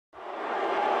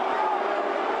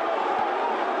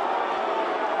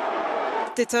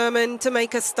Determined to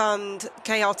make a stand,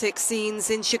 chaotic scenes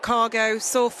in Chicago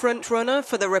saw frontrunner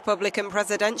for the Republican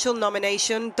presidential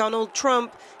nomination, Donald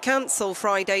Trump, cancel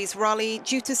Friday's rally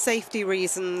due to safety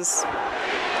reasons.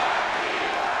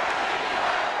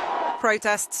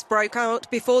 Protests broke out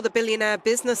before the billionaire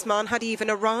businessman had even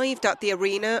arrived at the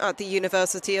arena at the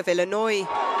University of Illinois.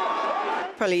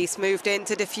 Police moved in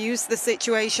to defuse the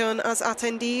situation as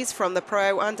attendees from the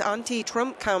pro- and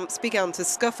anti-Trump camps began to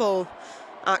scuffle.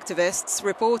 Activists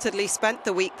reportedly spent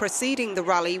the week preceding the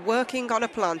rally working on a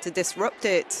plan to disrupt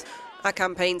it. A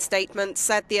campaign statement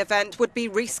said the event would be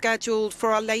rescheduled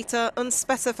for a later,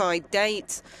 unspecified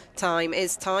date. Time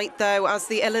is tight, though, as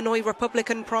the Illinois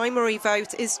Republican primary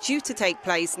vote is due to take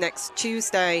place next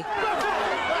Tuesday.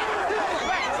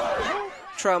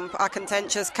 Trump, a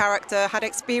contentious character, had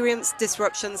experienced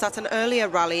disruptions at an earlier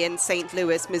rally in St.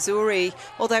 Louis, Missouri,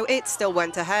 although it still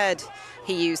went ahead.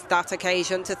 He used that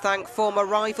occasion to thank former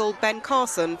rival Ben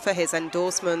Carson for his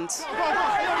endorsement.